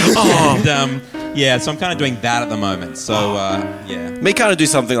dickwags. And so I'm kind of doing that at the moment. So yeah, me kind of do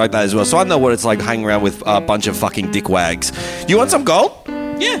something like that as well. So I know what it's like hanging around with a bunch of fucking dickwags. You want some gold?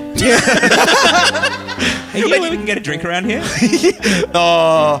 Yeah. Hey, you know where we can get a drink around here?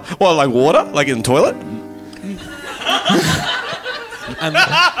 Well, like water, like in the toilet.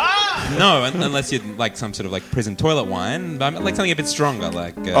 No, unless you're like some sort of like prison toilet wine. But like something a bit stronger,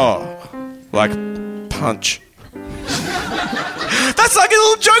 like like punch. That's like a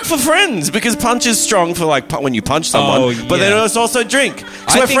little joke for friends because punch is strong for like when you punch someone, but then it's also drink.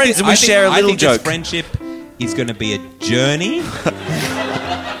 So we're friends and we share a little joke. This friendship is going to be a journey,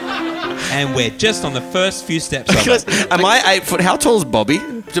 and we're just on the first few steps of it. Am I 8 foot? How tall is Bobby?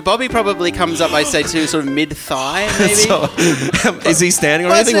 So Bobby probably comes up, I say, to sort of mid-thigh, maybe. So, is he standing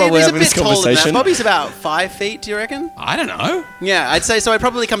or anything while we're having this conversation? Bobby's about 5 feet, do you reckon? I don't know. Yeah, I'd say so. It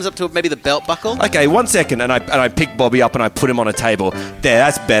probably comes up to maybe the belt buckle. Okay, 1 second, and I pick Bobby up and I put him on a table. There,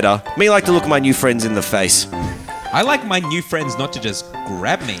 that's better. Me like to look my new friends in the face. I like my new friends not to just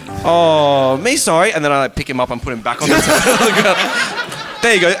grab me. Oh, me sorry. And then I pick him up and put him back on the table.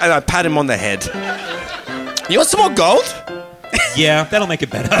 There you go, and I pat him on the head. You want some more gold? Yeah, that'll make it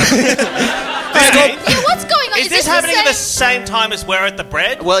better. what's going on? Is this happening at the same time as we're at the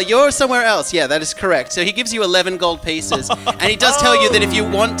bread? Well, you're somewhere else. Yeah, that is correct. So he gives you 11 gold pieces, and he does tell you that if you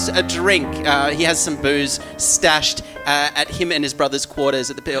want a drink, he has some booze stashed at him and his brother's quarters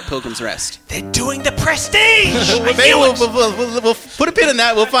at the Pilgrim's Rest. They're doing the prestige! Maybe we'll put a pin in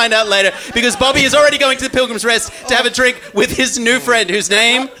that. We'll find out later, because Bobby is already going to the Pilgrim's Rest to have a drink with his new friend, whose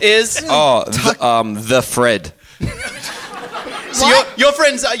name is... the Fred. So your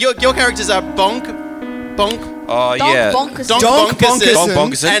friends, your characters are Bonk. Oh, yeah. Donk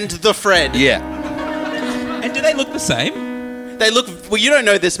Bonkerson and the Fred. Yeah. And do they look the same? They look... Well, you don't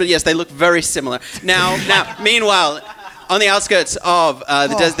know this, but yes, they look very similar. Now, meanwhile, on the outskirts of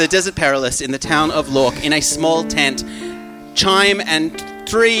the Desert Perilous in the town of Lork, in a small tent, Chime and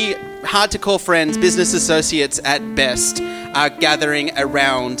 3 hard-to-call friends, business associates at best, are gathering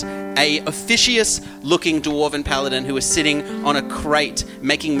around a officious-looking dwarven paladin who is sitting on a crate,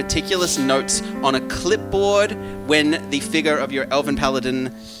 making meticulous notes on a clipboard when the figure of your elven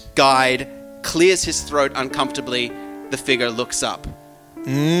paladin guide clears his throat uncomfortably. The figure looks up.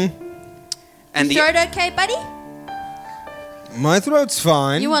 And throat okay, buddy? My throat's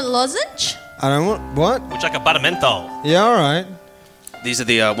fine. You want lozenge? I don't want... What? Would you like a butter menthol? Yeah, all right. These are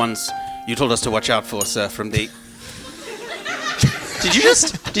the ones you told us to watch out for, sir, from the... Did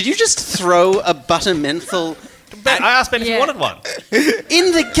you just throw a butter menthol? I asked Ben if he wanted one.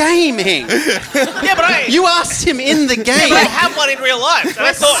 In the game, Hing. Yeah, but You asked him in the game. Yeah, but I have one in real life. And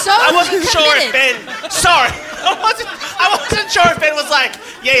I thought I wasn't sure if Ben. Sorry, I wasn't sure if Ben was like,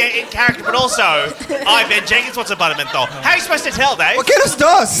 yeah, in character, but also I, Ben Jenkins, wants a butter menthol. How are you supposed to tell, Dave? What kind of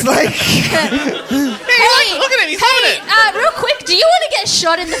stuff? Like, look at him. He's loving it. Real quick, do you want to get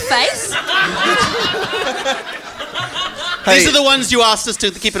shot in the face? These are the ones you asked us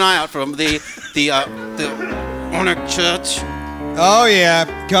to keep an eye out from. The Honor Church. Oh yeah,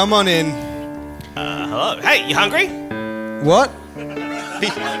 come on in. Hello. Hey, you hungry? What? Be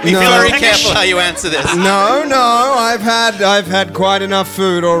very careful how you answer this. No, I've had quite enough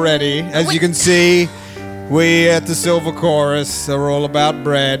food already. As you can see, we at the Silver Chorus are all about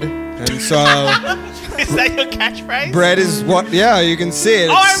bread, and so is that your catchphrase? Bread is what? Yeah, you can see it.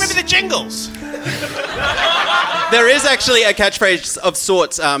 Oh, I remember the jingles. There is actually a catchphrase of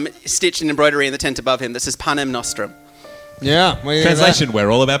sorts stitched in embroidery in the tent above him that says Panem Nostrum. Yeah. Translation, we're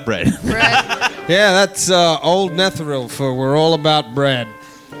all about bread. Yeah, that's old Netheril for we're all about bread.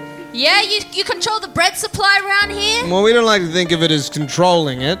 Yeah, you control the bread supply around here? Well, we don't like to think of it as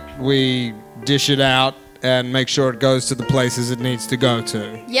controlling it. We dish it out and make sure it goes to the places it needs to go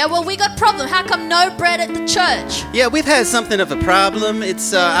to. Yeah, well, we got a problem. How come no bread at the church? Yeah, we've had something of a problem.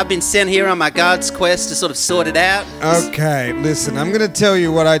 It's I've been sent here on my God's quest to sort of sort it out. Okay, listen, I'm going to tell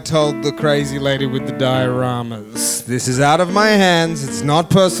you what I told the crazy lady with the dioramas. This is out of my hands. It's not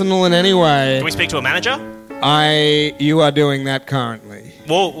personal in any way. Can we speak to a manager? You are doing that currently.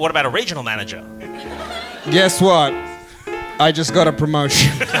 Well, what about a regional manager? Guess what? I just got a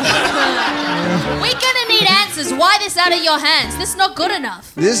promotion. We're gonna need answers. Why this out of your hands? This is not good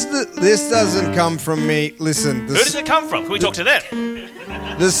enough. This doesn't come from me. Listen. Who does it come from? Can we talk to them?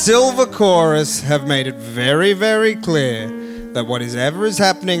 The Silver Chorus have made it very, very clear that whatever is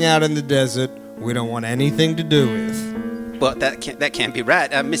happening out in the desert, we don't want anything to do with. But that can't be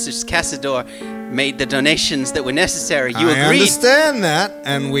right. Mrs. Cassador made the donations that were necessary. You agreed. I understand that,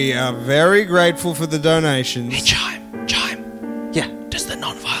 and we are very grateful for the donations. Hey, Chime. Yeah. Does the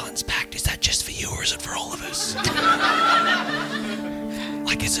non-violence pact, is that just for you or is it for all of us?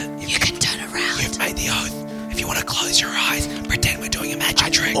 Like, is it... You can turn around. You've made the oath. If you want to close your eyes, pretend we're doing a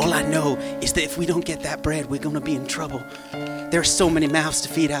magic trick. All I know is that if we don't get that bread, we're going to be in trouble. There are so many mouths to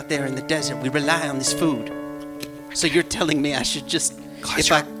feed out there in the desert. We rely on this food. So you're telling me I should just... Go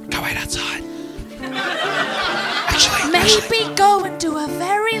wait outside. Actually... Maybe go and do a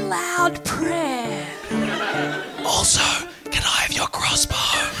very loud prayer. Also, can I have your crossbow?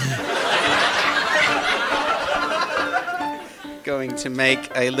 Going to make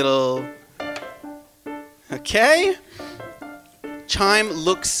a little... Okay. Chime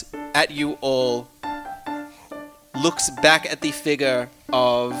looks at you all, looks back at the figure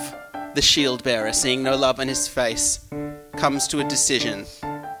of the shield bearer, seeing no love on his face, comes to a decision,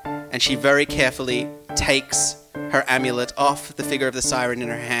 and she very carefully takes her amulet off the figure of the siren in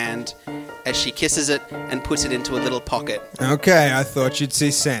her hand as she kisses it and puts it into a little pocket. Okay, I thought you'd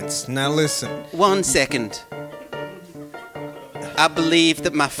see sense. Now listen. 1 second. I believe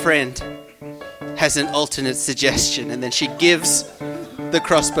that my friend has an alternate suggestion, and then she gives the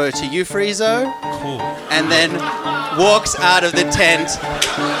crossbow to you, Friezo, and then walks out of the tent,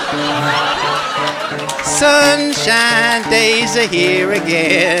 sunshine days are here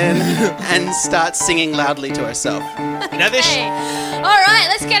again, and starts singing loudly to herself. Now this. Hey. All right,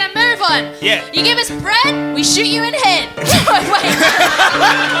 let's get a move on. Yeah. You give us bread, we shoot you in the head. Wait.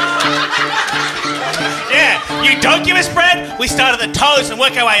 Yeah. You don't give us bread, we start at the toes and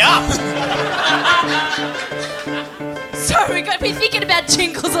work our way up. Sorry, we got to be thinking about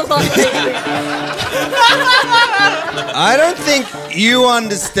jingles a lot lately. I don't think you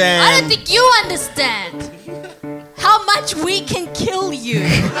understand. I don't think you understand how much we can kill you.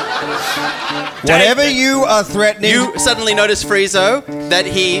 Whatever you are threatening. You suddenly notice Friezo that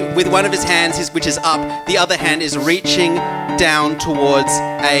he, with one of his hands, which is up, the other hand is reaching down towards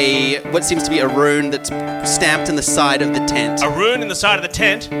what seems to be a rune that's stamped in the side of the tent. A rune in the side of the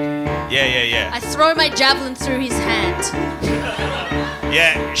tent? Yeah. I throw my javelin through his hand.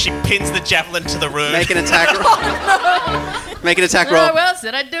 Yeah, she pins the javelin to the rune. Make an attack roll. Oh, no. Make an attack roll. Oh, well,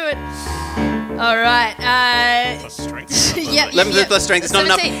 said I'd do it. All right. Plus strength. Yeah, 11 plus strength is not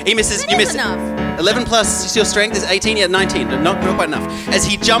enough. 17. He misses. You miss. Enough. 11 plus your strength is 18. Yeah, 19. Not quite enough. As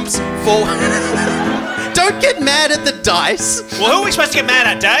he jumps forward. Don't get mad at the dice. Well, who are we supposed to get mad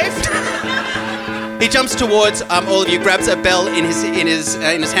at, Dave? He jumps towards all of you, grabs a bell in his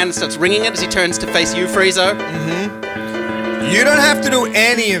hand and starts ringing it as he turns to face you, Friezo. You don't have to do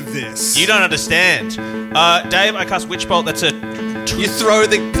any of this. You don't understand. Dave, I cast Witch Bolt. That's a... You throw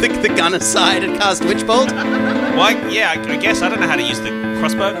the gun aside and cast Witch Bolt? Why? Yeah, I guess. I don't know how to use the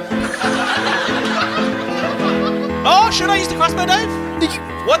crossbow. Oh, should I use the crossbow, Dave?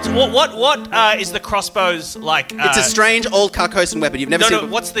 What is the crossbow's like? It's a strange old Carcosan weapon. You've never seen it.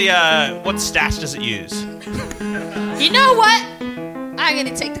 What's the what stat does it use? You know what? I'm going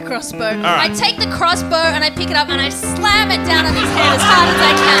to take the crossbow. right. I take the crossbow and I pick it up and I slam it down on his head as hard as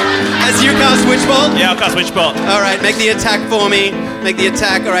I can. As you cast Witch Bolt? Yeah, I'll cast Witch Bolt. All right, make the attack for me. Make the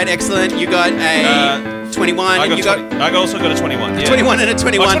attack. All right, excellent. You got a 21. I And you got also got a 21. Yeah. 21 and a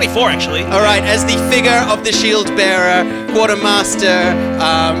 21. Oh, 24 actually. All right, as the figure of the shield bearer, quartermaster,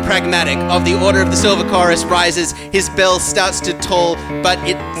 pragmatic of the Order of the Silver Chorus rises, his bell starts to toll, but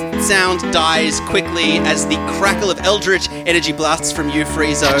its sound dies quickly as the crackle of eldritch energy blasts from you,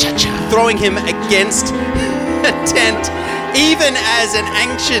 Friezo, throwing him against a tent. Even as an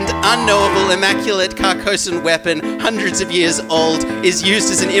ancient, unknowable, immaculate Carcosan weapon, hundreds of years old, is used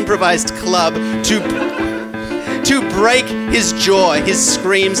as an improvised club to break his jaw, his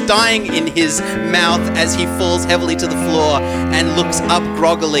screams dying in his mouth as he falls heavily to the floor and looks up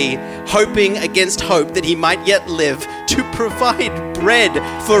groggily, hoping against hope that he might yet live to provide bread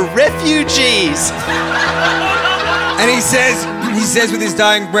for refugees. And he says with his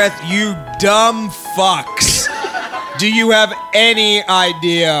dying breath, "You dumb fucks. Do you have any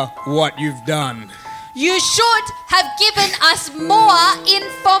idea what you've done?" You should have given us more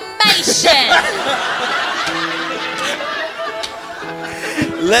information.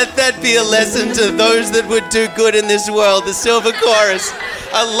 Let that be a lesson to those that would do good in this world. The Silver Chorus,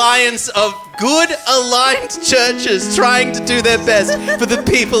 alliance of good aligned churches trying to do their best for the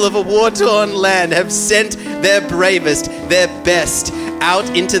people of a war-torn land, have sent their bravest, their best out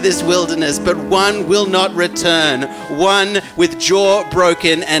into this wilderness, but one will not return. One with jaw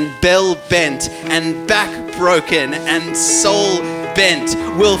broken and bell bent and back broken and soul bent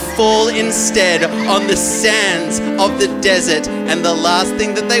will fall instead on the sands of the desert, and the last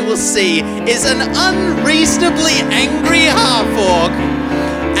thing that they will see is an unreasonably angry half-orc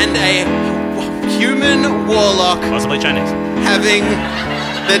and a human warlock, possibly Chinese, having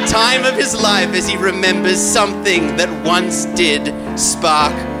the time of his life as he remembers something that once did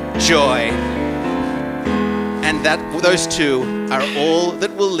spark joy. And that those two are all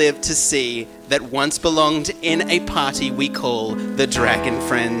that will live to see that once belonged in a party we call the Dragon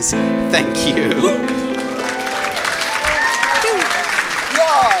Friends. Thank you.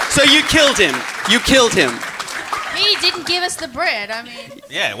 So you killed him. You killed him. He didn't give us the bread. I mean,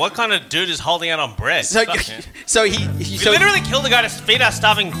 Yeah, what kind of dude is holding out on bread? So he You literally killed the guy to feed our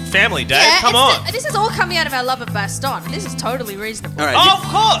starving family, Dave. yeah, Come on. this is all coming out of our love of Baston. This is totally reasonable. All right. Oh, of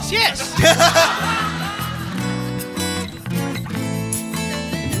course, yes.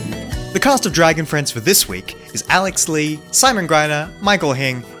 The cast of Dragon Friends for this week is Alex Lee, Simon Greiner, Michael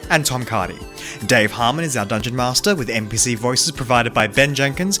Hing, and Tom Cardy. Dave Harmon is our Dungeon Master, with NPC voices provided by Ben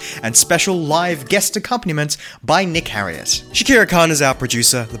Jenkins and special live guest accompaniment by Nick Harriott. Shakira Khan is our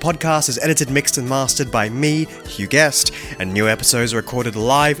producer. The podcast is edited, mixed and mastered by me, Hugh Guest, and new episodes are recorded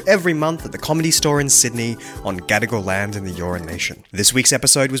live every month at the Comedy Store in Sydney on Gadigal land in the Eora Nation. This week's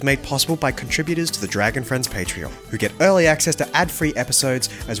episode was made possible by contributors to the Dragon Friends Patreon, who get early access to ad-free episodes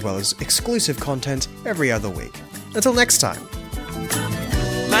as well as exclusive content every other week. Until next time.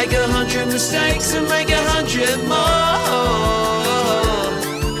 My Make 100 mistakes and make 100 more.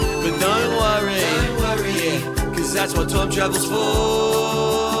 But don't worry, yeah, 'cause that's what time travel's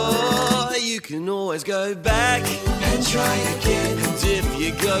for. You can always go back and try again. And if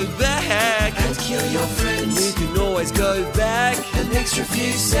you go back and kill your friends, you can always go back an extra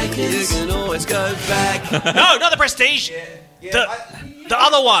few seconds. You can always go back. No, not the Prestige. The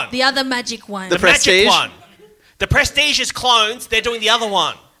other one. The other magic one. The magic Prestige? one. The Prestige is clones. They're doing the other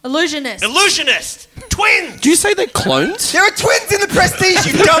one. Illusionist. Illusionist. Twins. Do you say they're clones? There are twins in the Prestige,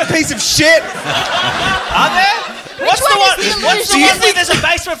 you dumb piece of shit. Are there? Which one is the What's the one where there's a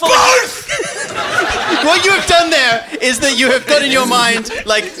basement full of... What you have done there is that you have got in your mind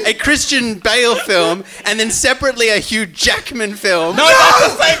like a Christian Bale film and then separately a Hugh Jackman film. No,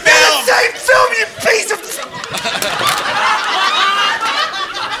 that's the same film. Same film, you piece of...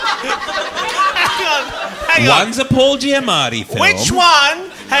 Hang on. One's a Paul Giamatti film. Which one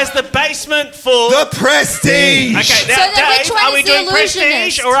has the basement full... The Prestige. Okay, now, So then Dave, which one are we is the doing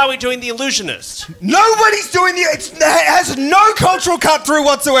Prestige Illusionist? or are we doing the Illusionist? Nobody's doing the... It has no cultural cut through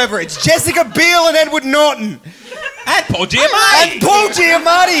whatsoever. It's Jessica Biel and Edward Norton. And Paul Giamatti. And Paul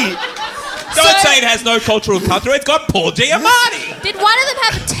Giamatti. Don't say it has no cultural cut through. It's got Paul Giamatti. Did one of them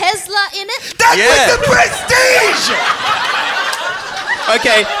have a Tesla in it? That Yeah. was the Prestige.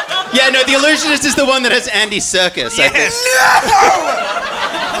 Okay. Yeah, no, The Illusionist is the one that has Andy Serkis, I think. Yes.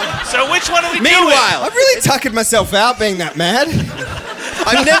 No! So which one are we Meanwhile, I'm really tucking myself out being that mad.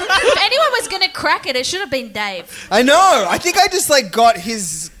 I've never... If anyone was going to crack it, it should have been Dave. I know. I think I just got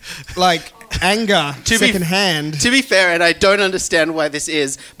his anger secondhand. To be fair, and I don't understand why this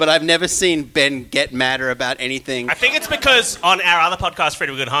is, but I've never seen Ben get madder about anything. I think it's because on our other podcast,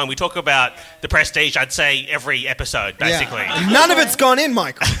 Freddie Good Home, we talk about the Prestige, I'd say, every episode, basically. Yeah. None of it's gone in,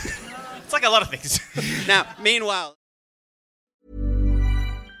 Michael. It's like a lot of things. Now, meanwhile...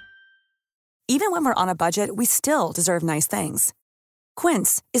 Even when we're on a budget, we still deserve nice things.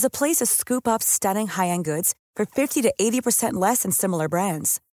 Quince is a place to scoop up stunning high-end goods for 50 to 80% less than similar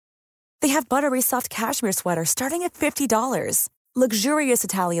brands. They have buttery soft cashmere sweaters starting at $50, luxurious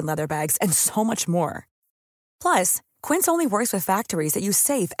Italian leather bags, and so much more. Plus, Quince only works with factories that use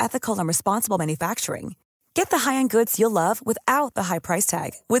safe, ethical, and responsible manufacturing. Get the high-end goods you'll love without the high price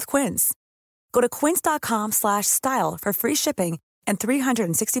tag with Quince. Go to quince.com/style for free shipping and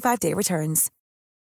 365-day returns.